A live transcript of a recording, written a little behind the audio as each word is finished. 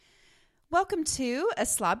Welcome to A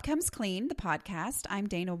Slob Comes Clean, the podcast. I'm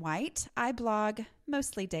Dana White. I blog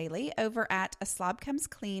mostly daily over at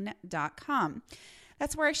aslobcomesclean.com.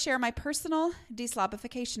 That's where I share my personal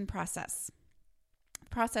deslobification process.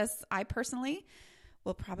 Process I personally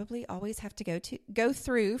will probably always have to go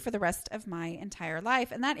through for the rest of my entire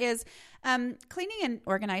life. And that is cleaning and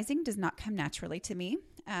organizing does not come naturally to me.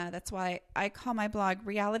 That's why I call my blog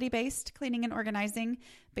reality-based cleaning and organizing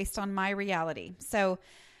based on my reality. So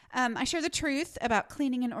I share the truth about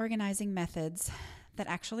cleaning and organizing methods that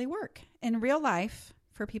actually work in real life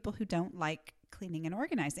for people who don't like cleaning and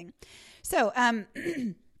organizing. So,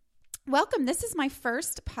 welcome. This is my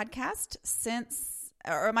first podcast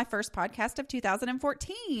my first podcast of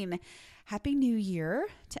 2014. Happy New Year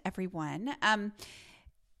to everyone.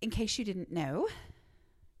 In case you didn't know,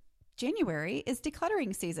 January is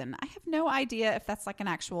decluttering season. I have no idea if that's like an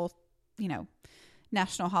actual,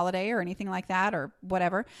 national holiday or anything like that or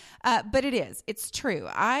whatever. But it is. It's true.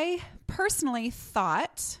 I personally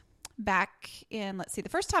thought back in, the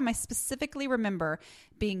first time I specifically remember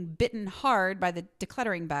being bitten hard by the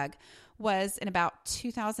decluttering bug was in about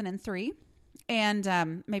 2003.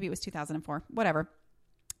 And maybe it was 2004, whatever.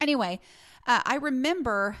 Anyway, I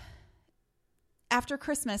remember after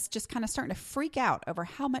Christmas, just kind of starting to freak out over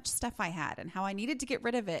how much stuff I had and how I needed to get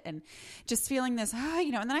rid of it and just feeling this,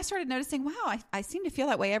 and then I started noticing, wow, I seem to feel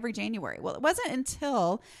that way every January. Well, it wasn't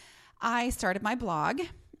until I started my blog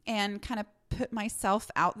and kind of put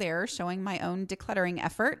myself out there showing my own decluttering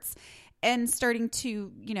efforts and starting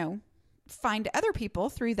to, find other people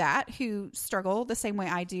through that who struggle the same way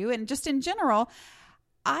I do. And just in general,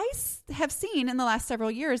 I have seen in the last several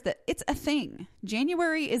years that it's a thing.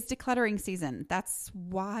 January is decluttering season. That's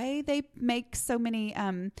why they make so many,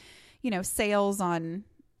 sales on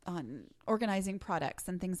organizing products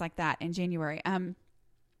and things like that in January.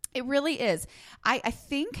 It really is. I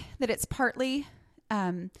think that it's partly,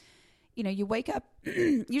 you wake up,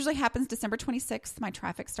 usually happens December 26th. My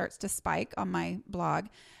traffic starts to spike on my blog.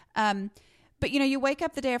 But you wake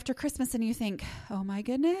up the day after Christmas and you think, oh my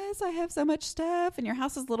goodness, I have so much stuff. And your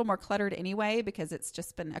house is a little more cluttered anyway, because it's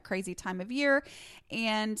just been a crazy time of year.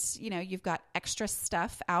 And, you've got extra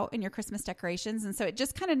stuff out in your Christmas decorations. And so it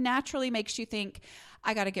just kind of naturally makes you think,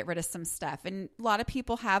 I got to get rid of some stuff. And a lot of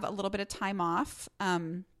people have a little bit of time off,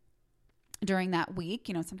 during that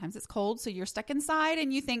week. Sometimes it's cold, so you're stuck inside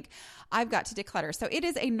and you think, I've got to declutter. So it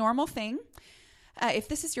is a normal thing. If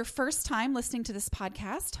this is your first time listening to this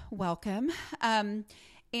podcast, welcome. And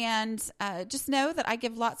just know that I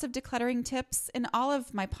give lots of decluttering tips in all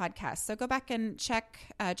of my podcasts. So go back and check,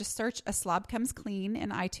 just search A Slob Comes Clean in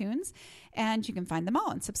iTunes, and you can find them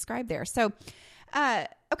all and subscribe there. So,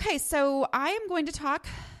 okay, so I am going to talk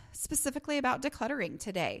specifically about decluttering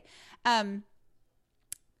today.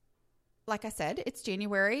 Like I said, it's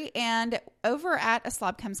January, and over at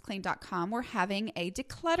aslobcomesclean.com, we're having a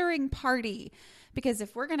decluttering party, because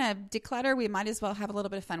if we're going to declutter, we might as well have a little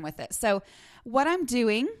bit of fun with it. So what I'm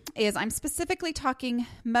doing is I'm specifically talking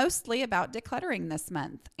mostly about decluttering this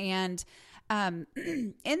month. And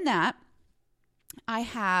in that, I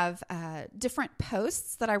have different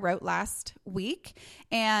posts that I wrote last week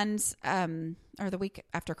and or the week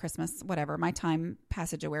after Christmas, whatever. My time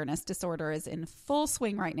passage awareness disorder is in full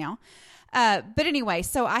swing right now. But anyway,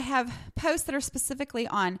 so I have posts that are specifically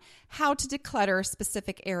on how to declutter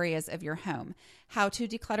specific areas of your home, how to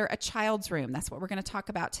declutter a child's room. That's what we're going to talk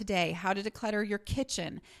about today. How to declutter your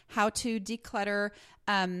kitchen, how to declutter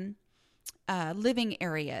living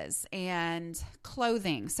areas and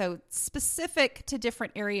clothing. So specific to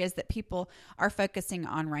different areas that people are focusing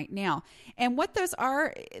on right now. And what those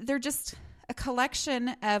are, they're just a collection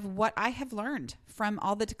of what I have learned from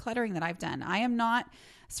all the decluttering that I've done. I am not a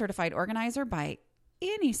certified organizer by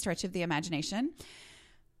any stretch of the imagination,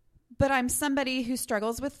 but I'm somebody who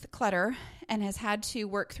struggles with clutter and has had to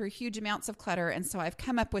work through huge amounts of clutter. And so I've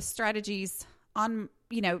come up with strategies on,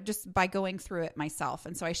 just by going through it myself.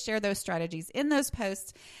 And so I share those strategies in those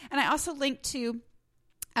posts. And I also link to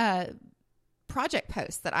project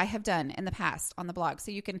posts that I have done in the past on the blog. So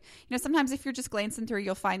you can, sometimes if you're just glancing through,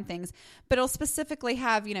 you'll find things, but it'll specifically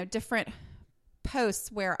have, different posts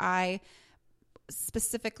where I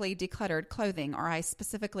specifically decluttered clothing, or I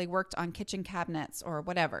specifically worked on kitchen cabinets or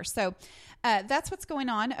whatever. So that's what's going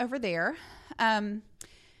on over there.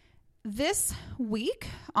 This week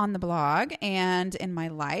on the blog and in my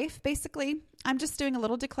life, basically, I'm just doing a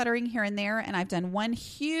little decluttering here and there, and I've done one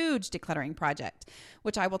huge decluttering project,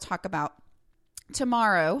 which I will talk about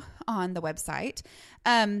tomorrow on the website.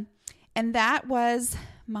 And that was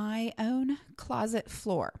my own closet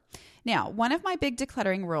floor. Now, one of my big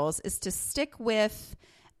decluttering rules is to stick with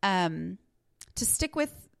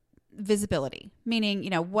visibility, meaning,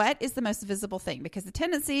 what is the most visible thing? Because the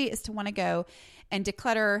tendency is to want to go and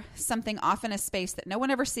declutter something off in a space that no one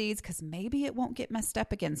ever sees because maybe it won't get messed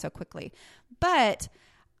up again so quickly. But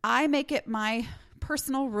I make it my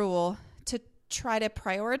personal rule to try to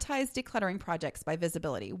prioritize decluttering projects by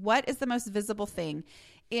visibility. What is the most visible thing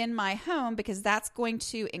in my home? Because that's going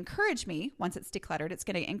to encourage me, once it's decluttered, it's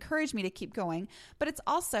going to encourage me to keep going, but it's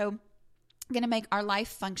also going to make our life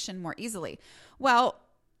function more easily. Well,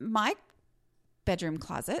 my bedroom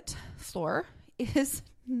closet floor is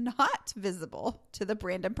not visible to the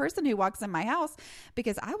random person who walks in my house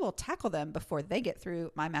because I will tackle them before they get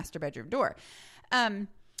through my master bedroom door.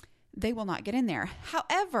 They will not get in there.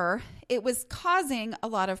 However, it was causing a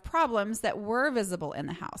lot of problems that were visible in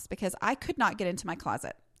the house because I could not get into my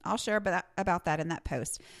closet. I'll share about that in that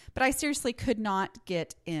post, but I seriously could not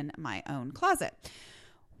get in my own closet.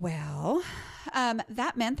 Well,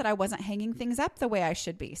 that meant that I wasn't hanging things up the way I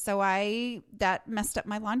should be. So that messed up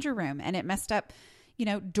my laundry room, and it messed up,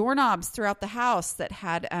 doorknobs throughout the house that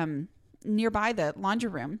had nearby the laundry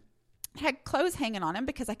room had clothes hanging on them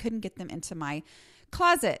because I couldn't get them into my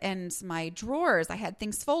closet. And my drawers, I had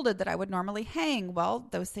things folded that I would normally hang. Well,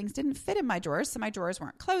 those things didn't fit in my drawers, so my drawers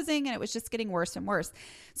weren't closing, and it was just getting worse and worse.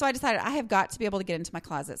 So I decided I have got to be able to get into my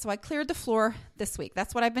closet. So I cleared the floor this week.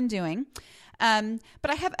 That's what I've been doing. But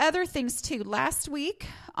I have other things too. Last week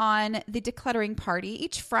on the decluttering party,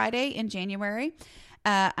 each Friday in January,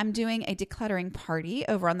 I'm doing a decluttering party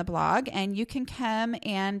over on the blog, and you can come,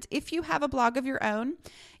 and if you have a blog of your own,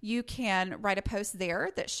 you can write a post there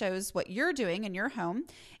that shows what you're doing in your home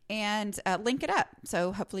and link it up.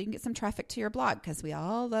 So hopefully you can get some traffic to your blog because we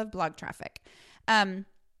all love blog traffic. But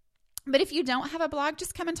if you don't have a blog,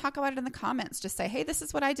 just come and talk about it in the comments. Just say, hey, this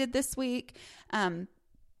is what I did this week.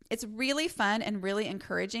 It's really fun and really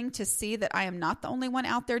encouraging to see that I am not the only one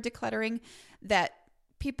out there decluttering, that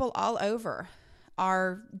people all over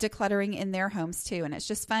are decluttering in their homes too. And it's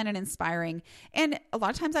just fun and inspiring. And a lot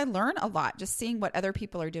of times I learn a lot just seeing what other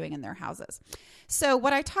people are doing in their houses. So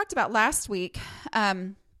what I talked about last week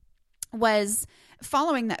was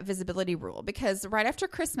following that visibility rule, because right after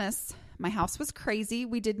Christmas, my house was crazy.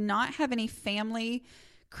 We did not have any family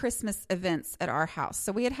Christmas events at our house.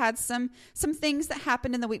 So we had some things that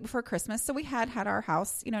happened in the week before Christmas. So we had our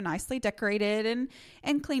house, nicely decorated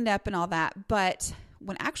and cleaned up and all that. But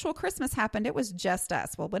when actual Christmas happened, it was just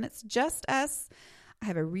us. Well, when it's just us, I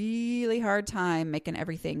have a really hard time making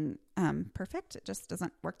everything perfect. It just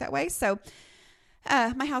doesn't work that way. So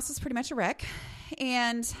my house was pretty much a wreck.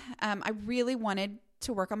 And I really wanted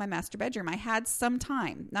to work on my master bedroom. I had some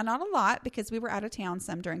time. Now, not a lot because we were out of town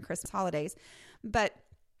some during Christmas holidays, but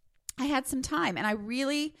I had some time, and I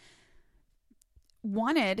really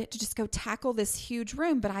wanted to just go tackle this huge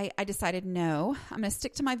room, but I decided, no, I'm going to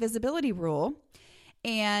stick to my visibility rule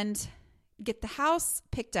and get the house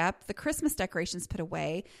picked up, the Christmas decorations put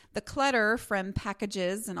away, the clutter from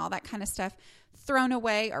packages and all that kind of stuff thrown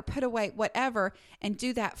away or put away, whatever, and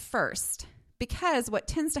do that first. Because what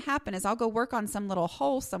tends to happen is I'll go work on some little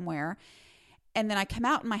hole somewhere, and then I come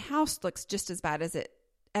out and my house looks just as bad as it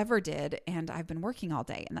ever did, and I've been working all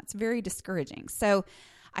day, and that's very discouraging. So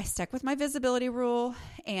I stuck with my visibility rule,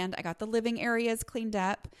 and I got the living areas cleaned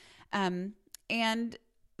up, and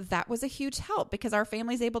that was a huge help because our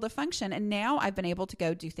family's able to function. And now I've been able to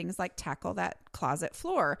go do things like tackle that closet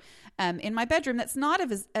floor in my bedroom that's not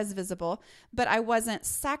as visible, but I wasn't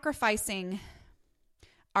sacrificing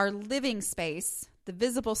our living space, the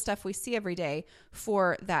visible stuff we see every day,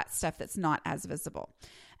 for that stuff that's not as visible.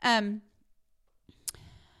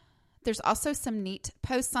 There's also some neat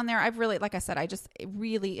posts on there. I just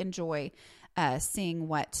really enjoy seeing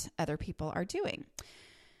what other people are doing.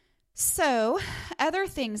 So other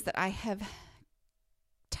things that I have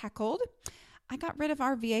tackled, I got rid of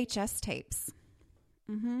our VHS tapes.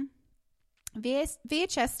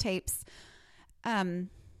 VHS tapes, I'm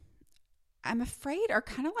afraid are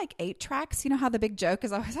kind of like 8-tracks. You know how the big joke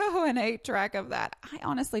is always, oh, an 8-track of that. I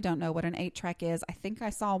honestly don't know what an 8-track is. I think I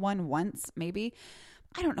saw one once, maybe.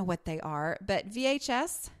 I don't know what they are, but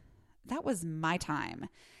VHS, that was my time.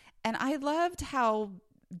 And I loved how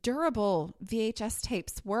durable VHS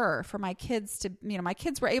tapes were for my kids to, my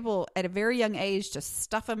kids were able at a very young age to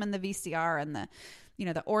stuff them in the VCR, and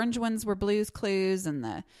the orange ones were Blue's Clues, and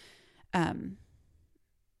the,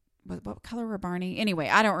 what color were Barney? Anyway,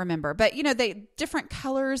 I don't remember, but they different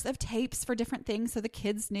colors of tapes for different things. So the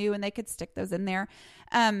kids knew and they could stick those in there.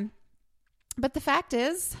 But the fact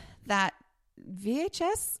is that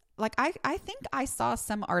VHS, I think I saw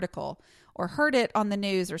some article or heard it on the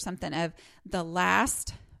news or something of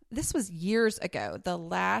this was years ago, the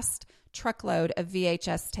last truckload of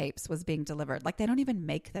VHS tapes was being delivered. Like, they don't even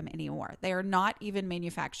make them anymore. They are not even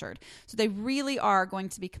manufactured. So they really are going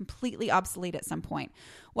to be completely obsolete at some point.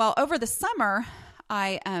 Well, over the summer,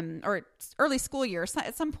 or early school year,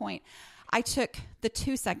 at some point, I took the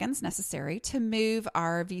 2 seconds necessary to move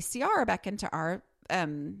our VCR back into or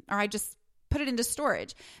I just put it into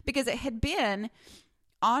storage, because it had been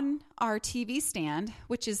on our TV stand,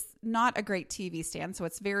 which is not a great TV stand. So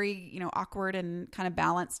it's very, awkward and kind of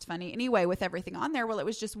balanced, funny anyway, with everything on there. Well, it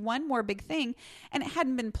was just one more big thing, and it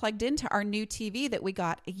hadn't been plugged into our new TV that we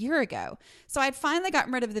got a year ago. So I'd finally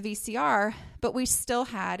gotten rid of the VCR, but we still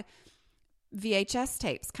had VHS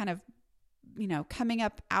tapes kind of, coming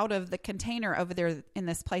up out of the container over there in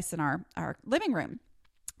this place in our living room.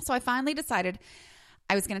 So I finally decided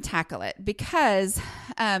I was going to tackle it because,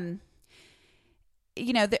 I'll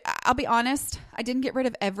be honest, I didn't get rid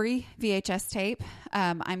of every VHS tape.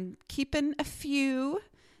 I'm keeping a few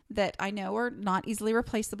that I know are not easily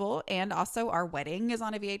replaceable, and also our wedding is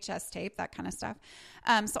on a VHS tape, that kind of stuff.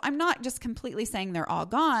 So I'm not just completely saying they're all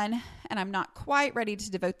gone, and I'm not quite ready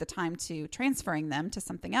to devote the time to transferring them to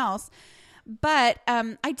something else. But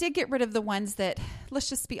I did get rid of the ones that, let's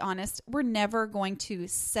just be honest, we're never going to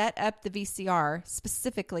set up the VCR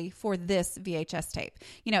specifically for this VHS tape.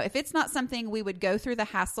 If it's not something we would go through the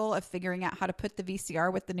hassle of figuring out how to put the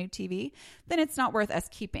VCR with the new TV, then it's not worth us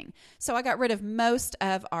keeping. So I got rid of most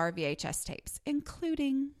of our VHS tapes,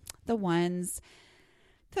 including the ones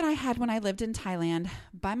that I had when I lived in Thailand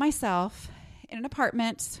by myself in an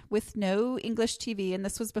apartment with no English TV. And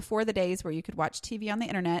this was before the days where you could watch TV on the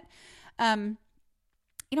internet.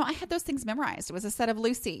 I had those things memorized. It was a set of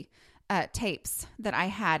Lucy tapes that I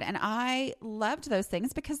had, and I loved those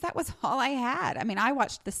things because that was all I had. I mean, I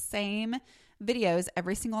watched the same videos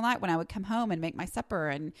every single night when I would come home and make my supper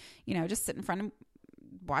and, just sit in front and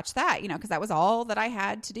watch that, because that was all that I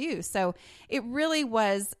had to do. So it really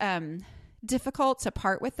was difficult to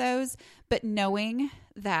part with those, but knowing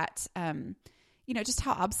that, just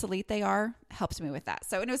how obsolete they are helped me with that.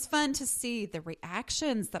 So, and it was fun to see the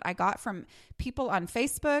reactions that I got from people on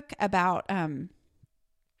Facebook about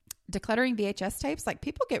decluttering VHS tapes. Like,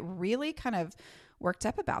 people get really kind of worked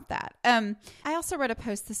up about that. I also wrote a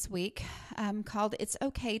post this week called "It's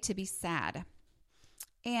Okay to Be Sad."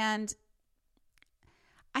 And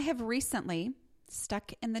I have recently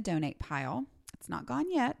stuck in the donate pile. It's not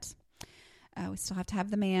gone yet. We still have to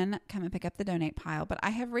have the man come and pick up the donate pile. But I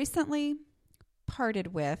have recently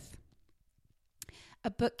parted with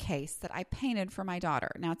a bookcase that I painted for my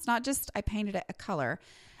daughter. Now, it's not just I painted it a color.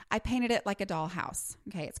 I painted it like a dollhouse.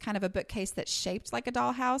 Okay, it's kind of a bookcase that's shaped like a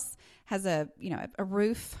dollhouse, has a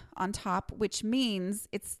roof on top, which means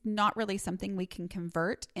it's not really something we can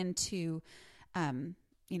convert into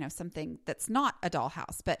something that's not a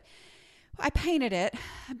dollhouse. But I painted it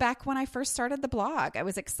back when I first started the blog. I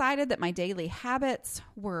was excited that my daily habits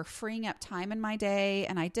were freeing up time in my day,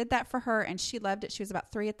 and I did that for her, and she loved it. She was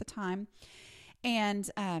about 3 at the time, and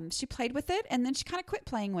she played with it, and then she kind of quit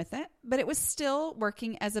playing with it, but it was still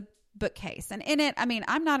working as a bookcase. And in it,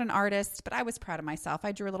 I'm not an artist, but I was proud of myself.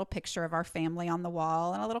 I drew a little picture of our family on the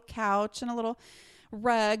wall, and a little couch, and a little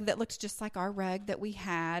rug that looked just like our rug that we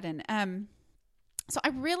had, and so I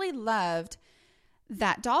really loved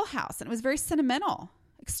that dollhouse, and it was very sentimental,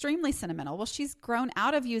 extremely sentimental. Well, she's grown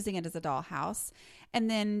out of using it as a dollhouse, and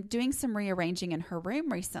then doing some rearranging in her room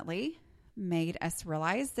recently made us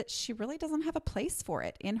realize that she really doesn't have a place for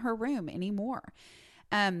it in her room anymore.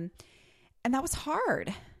 And that was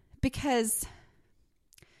hard because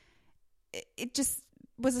it just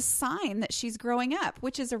was a sign that she's growing up,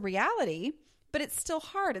 which is a reality, but it's still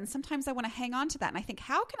hard. And sometimes I want to hang on to that. And I think,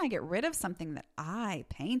 how can I get rid of something that I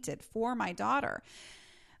painted for my daughter?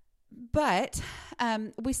 But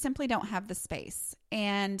we simply don't have the space.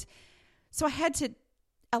 And so I had to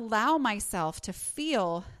allow myself to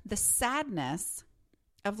feel the sadness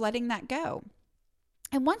of letting that go.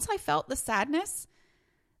 And once I felt the sadness,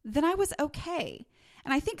 then I was okay.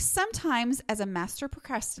 And I think sometimes as a master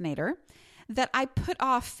procrastinator, that I put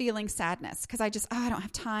off feeling sadness because I don't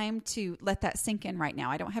have time to let that sink in right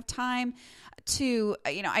now. I don't have time to,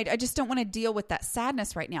 I just don't want to deal with that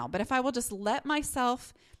sadness right now. But if I will just let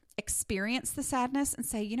myself experience the sadness and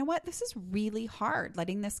say, you know what, this is really hard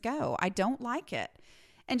letting this go. I don't like it.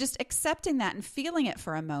 And just accepting that and feeling it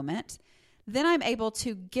for a moment, then I'm able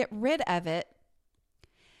to get rid of it.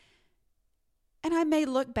 And I may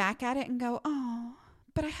look back at it and go, oh,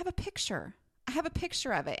 but I have a picture. I have a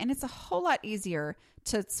picture of it, and it's a whole lot easier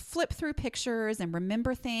to flip through pictures and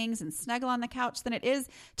remember things and snuggle on the couch than it is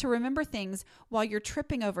to remember things while you're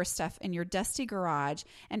tripping over stuff in your dusty garage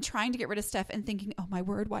and trying to get rid of stuff and thinking, oh my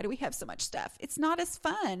word, why do we have so much stuff? It's not as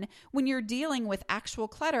fun when you're dealing with actual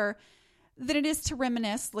clutter than it is to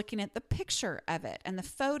reminisce looking at the picture of it and the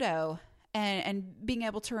photo and being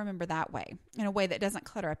able to remember that way, in a way that doesn't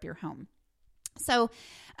clutter up your home. So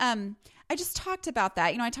I just talked about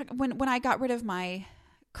that. When I got rid of my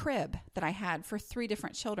crib that I had for 3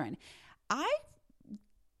 different children, I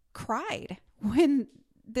cried when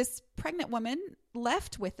this pregnant woman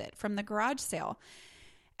left with it from the garage sale.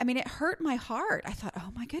 I mean, it hurt my heart. I thought,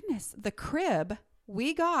 oh my goodness, the crib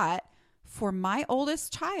we got for my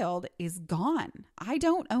oldest child is gone. I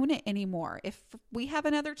don't own it anymore. If we have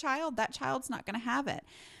another child, that child's not going to have it.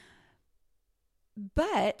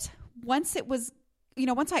 But once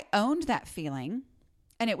I owned that feeling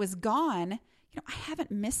and it was gone, I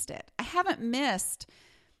haven't missed it. I haven't missed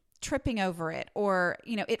tripping over it or,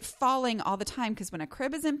 it falling all the time. Because when a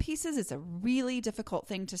crib is in pieces, it's a really difficult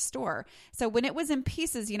thing to store. So when it was in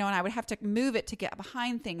pieces, and I would have to move it to get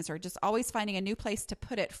behind things or just always finding a new place to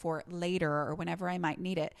put it for later or whenever I might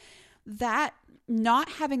need it, that not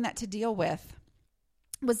having that to deal with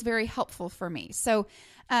was very helpful for me. So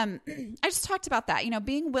I just talked about that,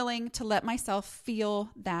 being willing to let myself feel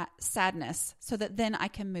that sadness so that then I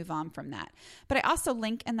can move on from that. But I also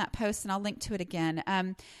link in that post, and I'll link to it again,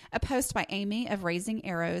 a post by Amy of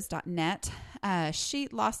raisingarrows.net. She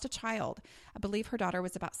lost a child. I believe her daughter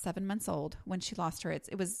was about 7 months old when she lost her.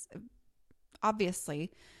 It was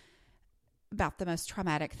obviously about the most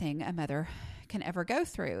traumatic thing a mother can ever go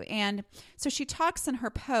through. And so she talks in her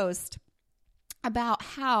post about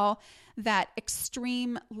how that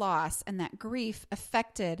extreme loss and that grief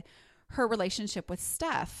affected her relationship with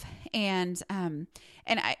stuff. And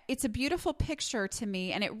it's a beautiful picture to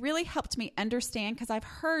me, and it really helped me understand, because I've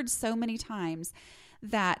heard so many times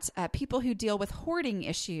that people who deal with hoarding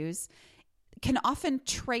issues can often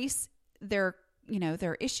trace their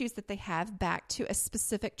issues that they have back to a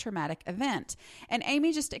specific traumatic event. And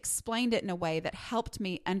Amy just explained it in a way that helped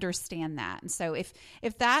me understand that. And so if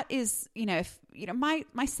that is,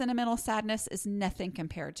 my sentimental sadness is nothing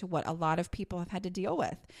compared to what a lot of people have had to deal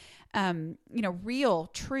with. Real,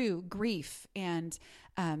 true grief and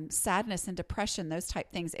sadness and depression, those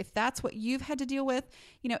type things. If that's what you've had to deal with,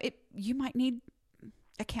 you might need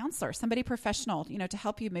a counselor, somebody professional, to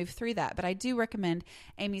help you move through that. But I do recommend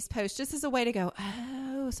Amy's post just as a way to go,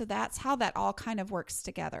 oh, so that's how that all kind of works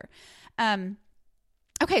together.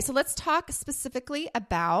 Okay, so let's talk specifically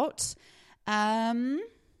about how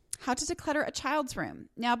to declutter a child's room.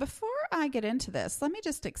 Now, before I get into this, let me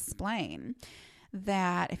just explain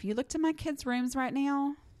that if you looked at my kids' rooms right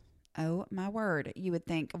now, oh my word, you would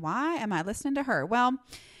think, why am I listening to her? Well,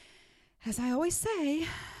 as I always say,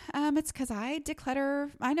 it's because I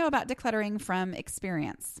know about decluttering from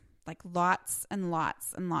experience, like lots and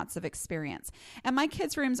lots and lots of experience. And my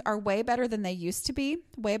kids' rooms are way better than they used to be,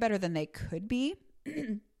 way better than they could be.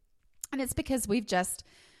 And it's because we've just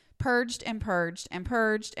purged and purged and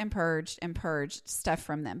purged and purged and purged stuff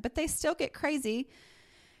from them. But they still get crazy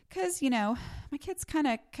because, my kids kind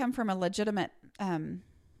of come from a legitimate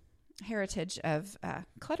heritage of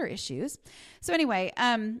clutter issues. So anyway,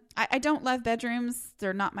 I don't love bedrooms.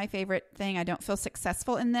 They're not my favorite thing. I don't feel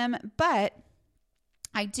successful in them, but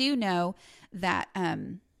I do know that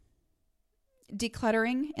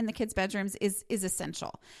decluttering in the kids' bedrooms is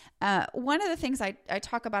essential. One of the things I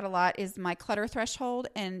talk about a lot is my clutter threshold,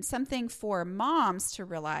 and something for moms to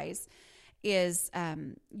realize is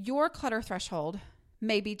your clutter threshold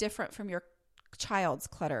may be different from your child's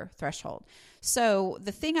clutter threshold. So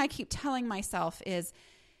the thing I keep telling myself is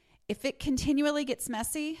if it continually gets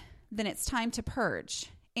messy, then it's time to purge.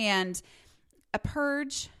 And a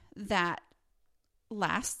purge that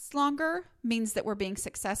lasts longer means that we're being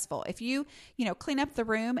successful. If you clean up the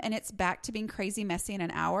room and it's back to being crazy messy in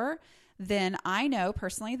an hour, then I know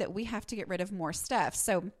personally that we have to get rid of more stuff.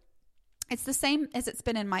 So it's the same as it's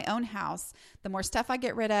been in my own house. The more stuff I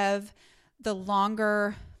get rid of, the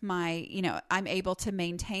longer I'm able to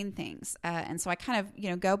maintain things. And so I kind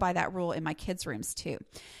of, go by that rule in my kids' rooms too.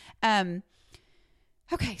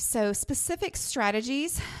 Okay, so specific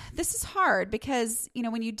strategies. This is hard because,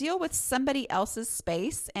 when you deal with somebody else's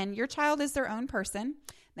space, and your child is their own person,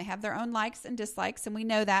 they have their own likes and dislikes, and we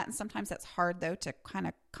know that. And sometimes that's hard, though, to kind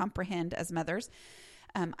of comprehend as mothers.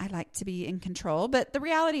 I like to be in control, but the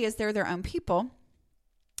reality is they're their own people.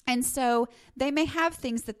 And so they may have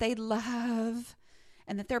things that they love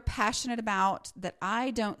and that they're passionate about that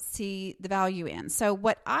I don't see the value in. So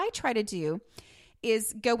what I try to do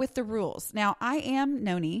is go with the rules. Now, I am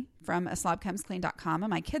Noni from aslobcomesclean.com, and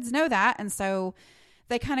my kids know that. And so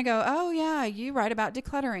they kind of go, oh, yeah, you write about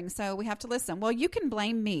decluttering, so we have to listen. Well, you can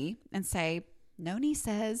blame me and say, Noni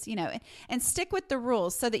says, and stick with the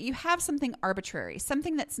rules so that you have something arbitrary,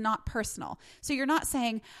 something that's not personal. So you're not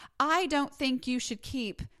saying, I don't think you should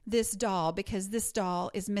keep this doll because this doll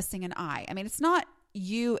is missing an eye. I mean, it's not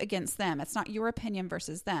you against them. It's not your opinion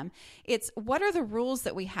versus them. It's what are the rules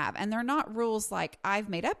that we have? And they're not rules like I've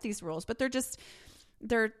made up these rules, but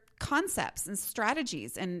they're concepts and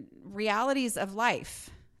strategies and realities of life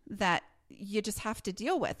that you just have to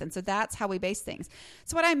deal with. And so that's how we base things.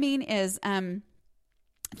 So what I mean is,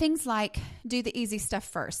 things like do the easy stuff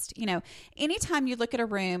first. Anytime you look at a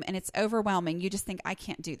room and it's overwhelming, you just think, I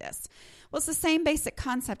can't do this. Well, it's the same basic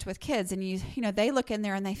concept with kids. And they look in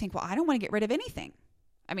there and they think, well, I don't want to get rid of anything.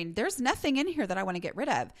 I mean, there's nothing in here that I want to get rid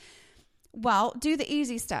of. Well, do the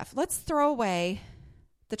easy stuff. Let's throw away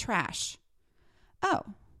the trash. Oh,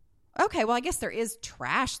 okay. Well, I guess there is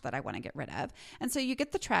trash that I want to get rid of. And so you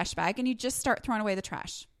get the trash bag and you just start throwing away the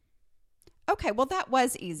trash. Okay, well, that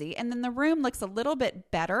was easy. And then the room looks a little bit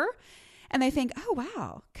better. And they think, oh,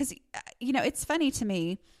 wow. Because, it's funny to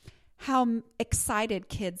me how excited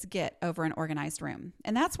kids get over an organized room.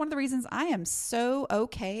 And that's one of the reasons I am so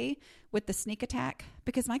okay with the sneak attack,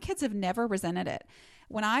 because my kids have never resented it.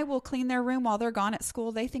 When I will clean their room while they're gone at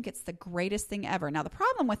school, they think it's the greatest thing ever. Now, the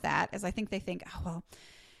problem with that is I think they think, oh, well,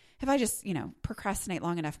 if I just, procrastinate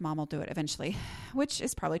long enough, mom will do it eventually, which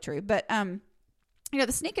is probably true. But,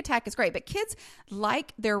 the sneak attack is great, but kids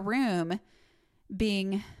like their room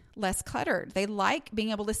being less cluttered. They like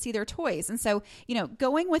being able to see their toys. And so,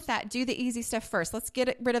 going with that, do the easy stuff first. Let's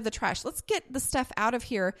get rid of the trash. Let's get the stuff out of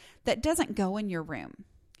here that doesn't go in your room.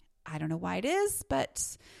 I don't know why it is,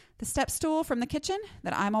 but the step stool from the kitchen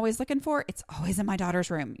that I'm always looking for, it's always in my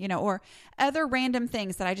daughter's room, or other random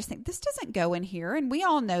things that I just think this doesn't go in here. And we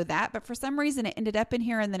all know that, but for some reason it ended up in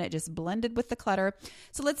here and then it just blended with the clutter.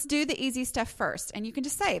 So let's do the easy stuff first. And you can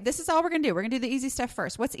just say, this is all we're going to do. We're going to do the easy stuff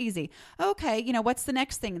first. What's easy? Okay. What's the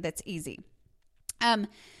next thing that's easy?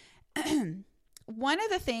 One of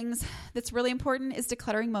the things that's really important is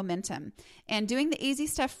decluttering momentum, and doing the easy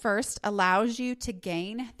stuff first allows you to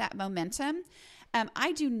gain that momentum.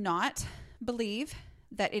 I do not believe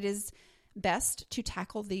that it is best to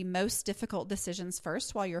tackle the most difficult decisions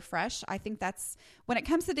first while you're fresh. I think when it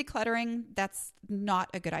comes to decluttering, that's not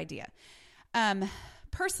a good idea.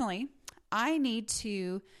 Personally, I need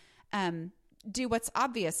to do what's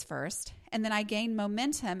obvious first, and then I gain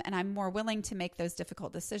momentum and I'm more willing to make those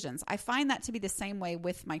difficult decisions. I find that to be the same way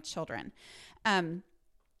with my children. And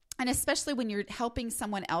especially when you're helping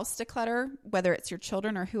someone else declutter, whether it's your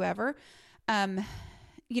children or whoever,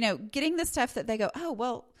 getting the stuff that they go, oh,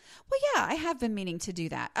 well, yeah, I have been meaning to do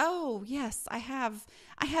that. Oh, yes, I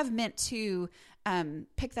have meant to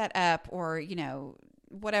pick that up, or,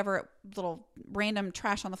 whatever little random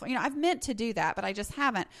trash on the floor. I've meant to do that, but I just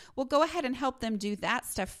haven't. Well, go ahead and help them do that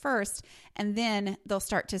stuff first, and then they'll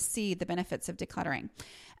start to see the benefits of decluttering.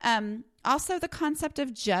 Also, the concept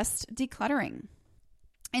of just decluttering.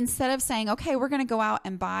 Instead of saying, okay, we're going to go out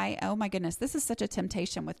and buy, oh my goodness, this is such a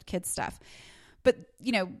temptation with kids stuff. But,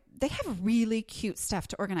 they have really cute stuff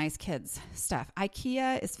to organize kids stuff.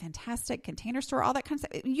 IKEA is fantastic, Container Store, all that kind of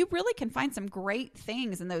stuff. You really can find some great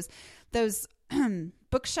things in those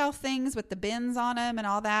bookshelf things with the bins on them and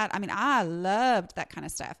all that. I mean, I loved that kind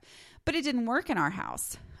of stuff, but it didn't work in our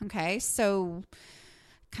house. Okay. So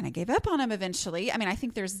kind of gave up on them eventually. I mean, I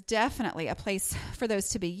think there's definitely a place for those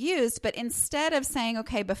to be used, but instead of saying,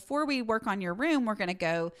 okay, before we work on your room, we're going to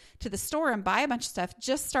go to the store and buy a bunch of stuff,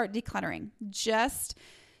 just start decluttering, just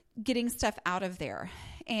getting stuff out of there.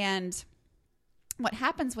 And what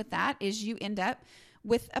happens with that is you end up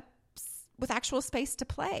with actual space to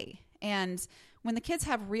play. And when the kids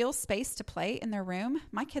have real space to play in their room,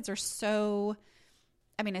 my kids are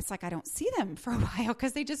it's like I don't see them for a while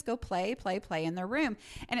because they just go play in their room.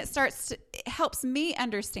 And it helps me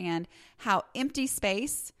understand how empty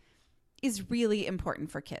space is really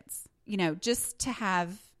important for kids, just to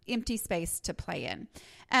have empty space to play in.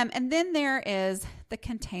 And then there is the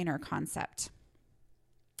container concept.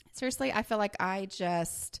 Seriously, I feel like I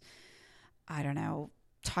don't know,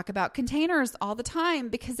 talk about containers all the time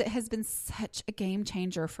because it has been such a game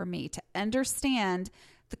changer for me to understand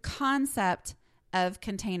the concept of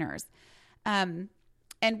containers. And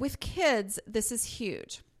with kids, this is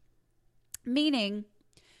huge. Meaning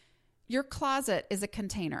your closet is a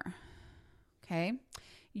container. Okay.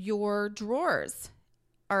 Your drawers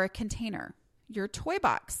are a container. Your toy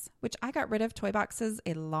box, which I got rid of toy boxes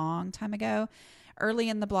a long time ago, early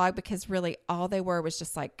in the blog because really all they were was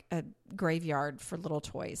just like a graveyard for little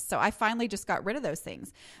toys. So I finally just got rid of those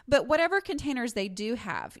things. But whatever containers they do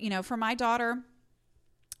have, for my daughter,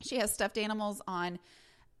 she has stuffed animals on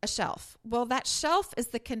a shelf. Well, that shelf is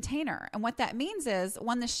the container. And what that means is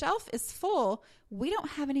when the shelf is full, we don't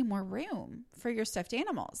have any more room for your stuffed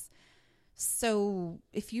animals. So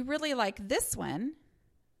if you really like this one,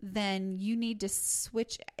 then you need to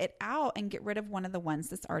switch it out and get rid of one of the ones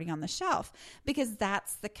that's already on the shelf because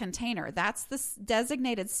that's the container. That's the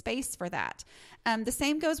designated space for that. The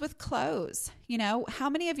same goes with clothes. How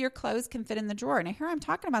many of your clothes can fit in the drawer? Now here I'm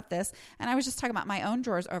talking about this and I was just talking about my own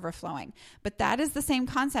drawers overflowing, but that is the same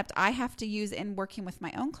concept I have to use in working with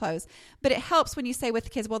my own clothes. But it helps when you say with the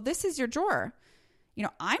kids, well, this is your drawer.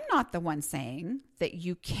 I'm not the one saying that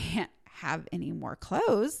you can't have any more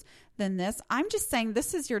clothes than this. I'm just saying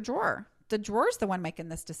this is your drawer. The drawer's the one making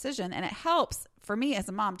this decision. And it helps for me as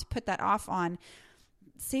a mom to put that off on,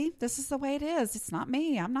 see, this is the way it is. It's not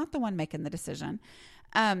me. I'm not the one making the decision.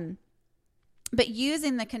 But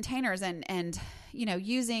using the containers and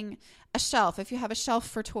using a shelf, if you have a shelf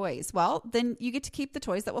for toys, well, then you get to keep the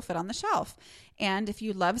toys that will fit on the shelf. And if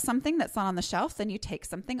you love something that's not on the shelf, then you take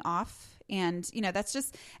something off. And, that's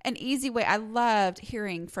just an easy way. I loved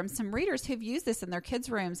hearing from some readers who've used this in their kids'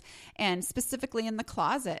 rooms and specifically in the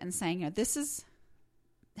closet and saying, this is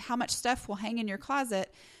how much stuff will hang in your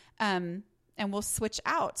closet. And we'll switch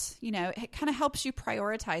out. It kind of helps you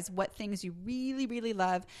prioritize what things you really, really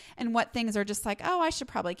love and what things are just like, oh, I should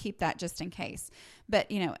probably keep that just in case. But,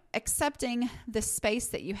 accepting the space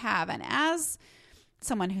that you have. And as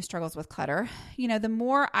someone who struggles with clutter, the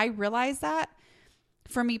more I realize that,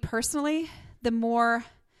 for me personally, the more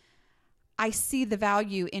I see the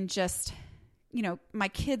value in just, my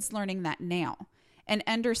kids learning that now and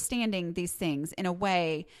understanding these things in a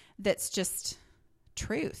way that's just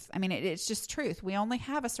truth. I mean, it's just truth. We only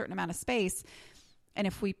have a certain amount of space. And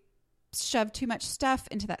if we shove too much stuff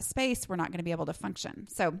into that space, we're not going to be able to function.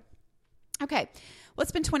 So, okay. Well,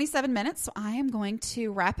 it's been 27 minutes, so I am going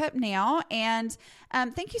to wrap up now. And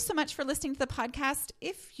thank you so much for listening to the podcast.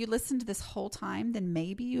 If you listened this whole time, then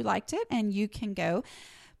maybe you liked it and you can go.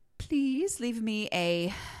 Please leave me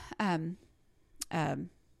a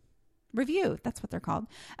review. That's what they're called.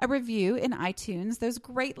 A review in iTunes. Those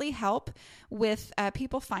greatly help with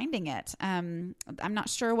people finding it. I'm not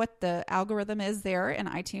sure what the algorithm is there in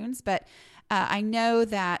iTunes, but I know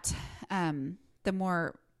that the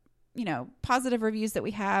more positive reviews that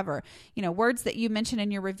we have or, words that you mention in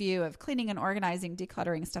your review of cleaning and organizing,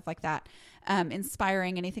 decluttering, stuff like that,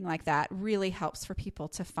 inspiring, anything like that really helps for people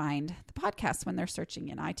to find the podcast when they're searching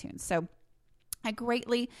in iTunes. So I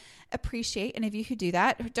greatly appreciate any of you who do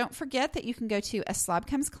that. Don't forget that you can go to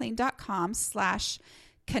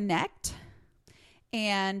aslobcomesclean.com/connect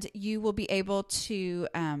and you will be able to,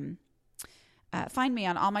 find me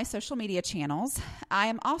on all my social media channels. I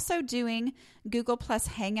am also doing Google Plus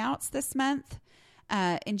Hangouts this month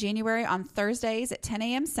in January on Thursdays at 10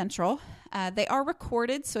 a.m. Central. They are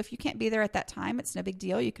recorded, so if you can't be there at that time, it's no big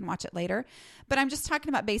deal. You can watch it later. But I'm just talking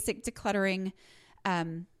about basic decluttering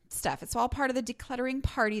stuff. It's all part of the decluttering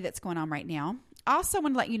party that's going on right now. I also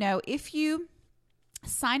want to let you know, if you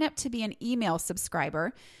sign up to be an email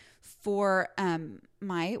subscriber for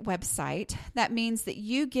my website, that means that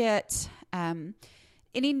you get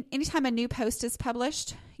anytime a new post is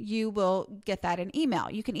published, you will get that in email.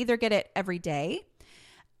 You can either get it every day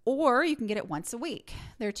or you can get it once a week.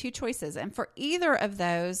 There are two choices. And for either of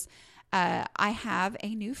those, I have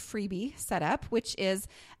a new freebie set up, which is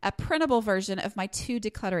a printable version of my 2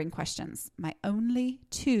 decluttering questions, my only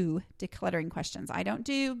 2 decluttering questions. I don't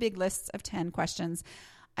do big lists of 10 questions.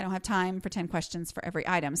 I don't have time for 10 questions for every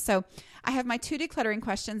item. So I have my 2 decluttering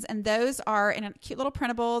questions, and those are in a cute little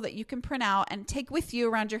printable that you can print out and take with you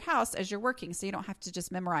around your house as you're working, so you don't have to just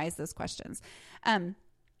memorize those questions.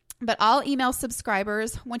 But all email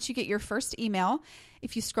subscribers, once you get your first email,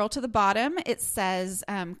 if you scroll to the bottom, it says,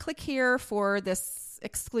 click here for this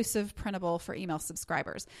exclusive printable for email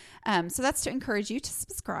subscribers. So that's to encourage you to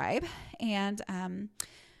subscribe. And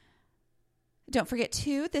don't forget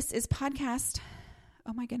too, this is podcast.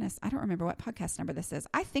 Oh my goodness, I don't remember what podcast number this is.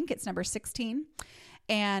 I think it's number 16.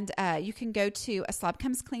 And you can go to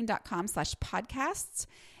aslobcomesclean.com/podcasts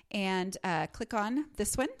and click on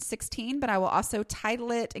this one, 16, but I will also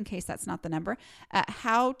title it, in case that's not the number,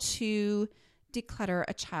 How to Declutter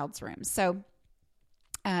a Child's Room. So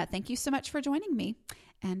thank you so much for joining me,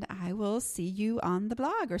 and I will see you on the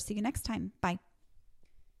blog, or see you next time. Bye.